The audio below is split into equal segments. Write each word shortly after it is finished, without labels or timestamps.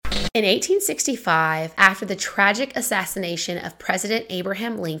In 1865, after the tragic assassination of President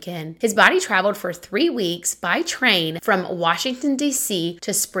Abraham Lincoln, his body traveled for 3 weeks by train from Washington, D.C.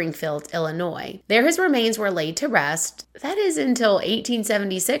 to Springfield, Illinois. There his remains were laid to rest. That is until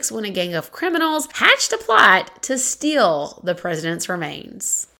 1876, when a gang of criminals hatched a plot to steal the president's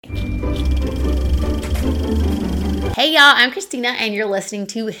remains. Hey y'all, I'm Christina and you're listening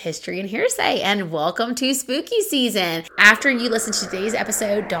to History and Hearsay, and welcome to spooky season. After you listen to today's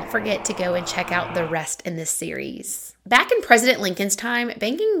episode, don't forget to go and check out the rest in this series. Back in President Lincoln's time,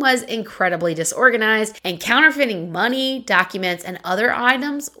 banking was incredibly disorganized and counterfeiting money, documents, and other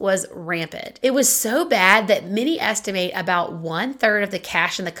items was rampant. It was so bad that many estimate about 1/3 of the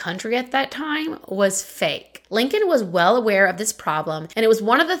cash in the country at that time was fake. Lincoln was well aware of this problem, and it was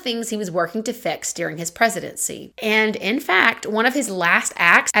one of the things he was working to fix during his presidency. And in fact, one of his last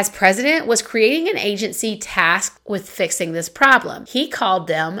acts as president was creating an agency tasked with fixing this problem. He called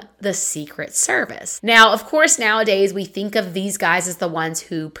them the Secret Service. Now, of course, nowadays we think of these guys as the ones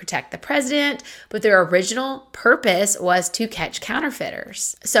who protect the president, but their original purpose was to catch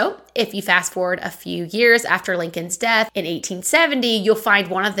counterfeiters. So, if you fast forward a few years after Lincoln's death in 1870, you'll find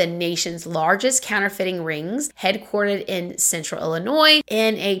one of the nation's largest counterfeiting rings headquartered in central Illinois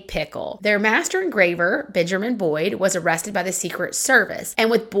in a pickle. Their master engraver, Benjamin Boyd, was arrested by the Secret Service.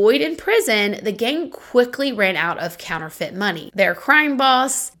 And with Boyd in prison, the gang quickly ran out of counterfeit money. Their crime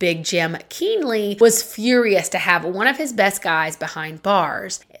boss, Big Jim Keenly, was furious to have one of his best guys behind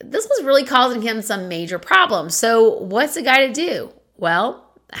bars. This was really causing him some major problems. So what's the guy to do? Well,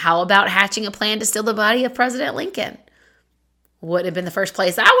 how about hatching a plan to steal the body of President Lincoln? Wouldn't have been the first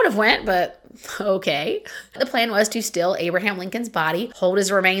place I would have went, but okay. The plan was to steal Abraham Lincoln's body, hold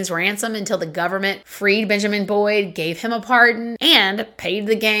his remains ransom until the government freed Benjamin Boyd, gave him a pardon, and paid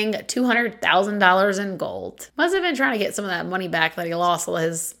the gang $200,000 in gold. Must have been trying to get some of that money back that he lost while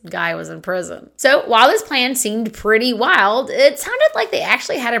his guy was in prison. So while this plan seemed pretty wild, it sounded like they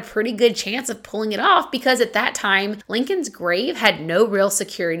actually had a pretty good chance of pulling it off, because at that time, Lincoln's grave had no real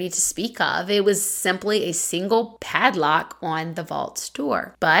security to speak of. It was simply a single padlock on the vault's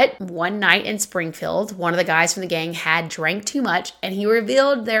door. But one night in Springfield, one of the guys from the gang had drank too much, and he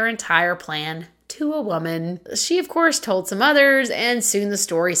revealed their entire plan to a woman. She, of course, told some others, and soon the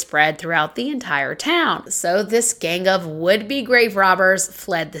story spread throughout the entire town. So this gang of would-be grave robbers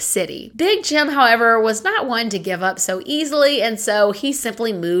fled the city. Big Jim, however, was not one to give up so easily, and so he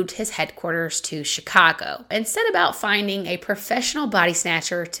simply moved his headquarters to Chicago and set about finding a professional body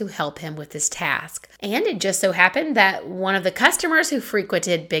snatcher to help him with his task. And it just so happened that one of the customers who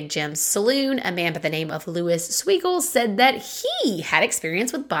frequented Big Jim's saloon, a man by the name of Louis Swiggle, said that he had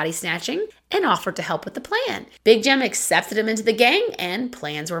experience with body snatching and offered to help with the plan. Big Jim accepted him into the gang, and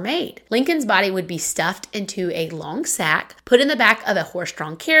plans were made. Lincoln's body would be stuffed into a long sack, put in the back of a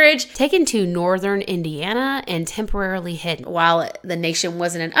horse-drawn carriage, taken to northern Indiana, and temporarily hidden. While the nation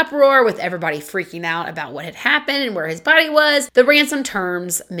was in an uproar with everybody freaking out about what had happened and where his body was, the ransom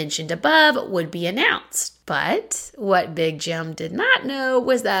terms mentioned above would be announced. But what Big Jim did not know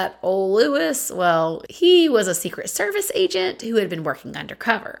was that old Louis, well, he was a Secret Service agent who had been working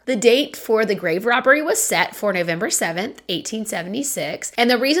undercover. The date for the grave robbery was set for November 7th, 1876. And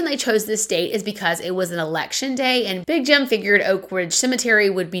the reason they chose this date is because it was an election day, and Big Jim figured Oak Ridge Cemetery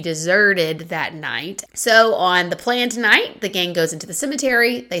would be deserted that night. So on the planned night, the gang goes into the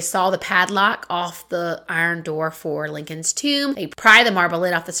cemetery. They saw the padlock off the iron door for Lincoln's tomb. They pry the marble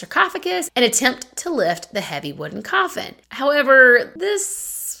lid off the sarcophagus and attempt to lift the heavy wooden coffin. However,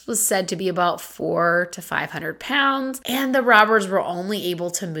 this was said to be about 400 to 500 pounds, and the robbers were only able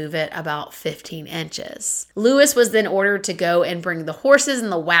to move it about 15 inches. Louis was then ordered to go and bring the horses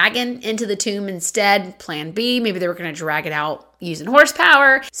and the wagon into the tomb instead. Plan B, maybe they were going to drag it out using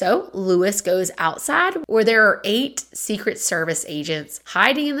horsepower. So Louis goes outside where there are 8 Secret Service agents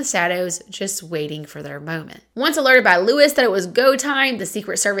hiding in the shadows, just waiting for their moment. Once alerted by Louis that it was go time, the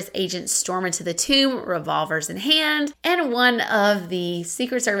Secret Service agents storm into the tomb, revolvers in hand, and one of the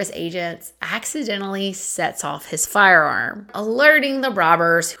Secret Service agents accidentally sets off his firearm, alerting the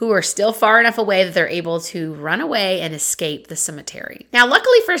robbers, who are still far enough away that they're able to run away and escape the cemetery. Now,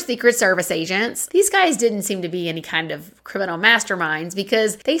 luckily for Secret Service agents, these guys didn't seem to be any kind of criminal masterminds,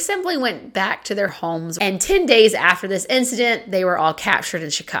 because they simply went back to their homes, and 10 days after this incident, they were all captured in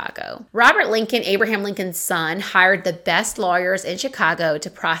Chicago. Robert Lincoln, Abraham Lincoln's son, hired the best lawyers in Chicago to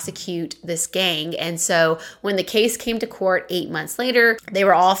prosecute this gang, and so when the case came to court 8 months later, they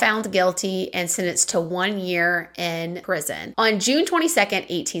were all found guilty and sentenced to 1 year in prison. On June 22nd,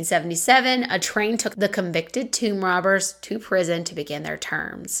 1877, a train took the convicted tomb robbers to prison to begin their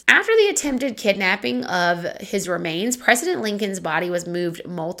terms. After the attempted kidnapping of his remains, President Lincoln Lincoln's body was moved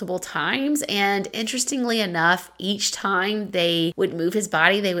multiple times. And interestingly enough, each time they would move his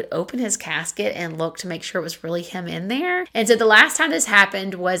body, they would open his casket and look to make sure it was really him in there. And so the last time this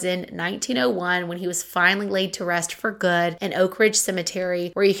happened was in 1901 when he was finally laid to rest for good in Oak Ridge Cemetery,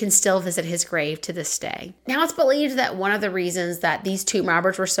 where you can still visit his grave to this day. Now, it's believed that one of the reasons that these tomb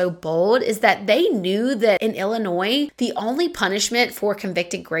robbers were so bold is that they knew that in Illinois, the only punishment for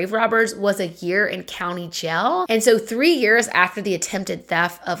convicted grave robbers was a year in county jail. And so 3 years after the attempted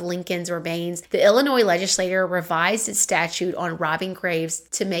theft of Lincoln's remains, the Illinois legislature revised its statute on robbing graves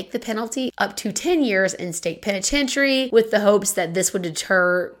to make the penalty up to 10 years in state penitentiary, with the hopes that this would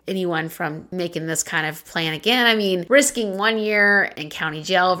deter anyone from making this kind of plan again. I mean, risking 1 year in county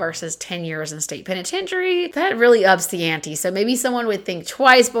jail versus 10 years in state penitentiary, that really ups the ante. So maybe someone would think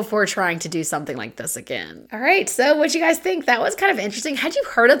twice before trying to do something like this again. All right, so what you guys think? That was kind of interesting. Had you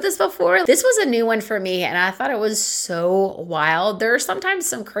heard of this before? This was a new one for me, and I thought it was so wild. There are sometimes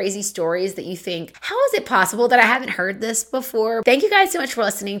some crazy stories that you think, how is it possible that I haven't heard this before? Thank you guys so much for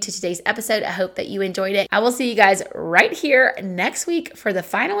listening to today's episode. I hope that you enjoyed it. I will see you guys right here next week for the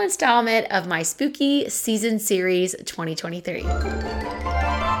final installment of my Spooky Season Series 2023.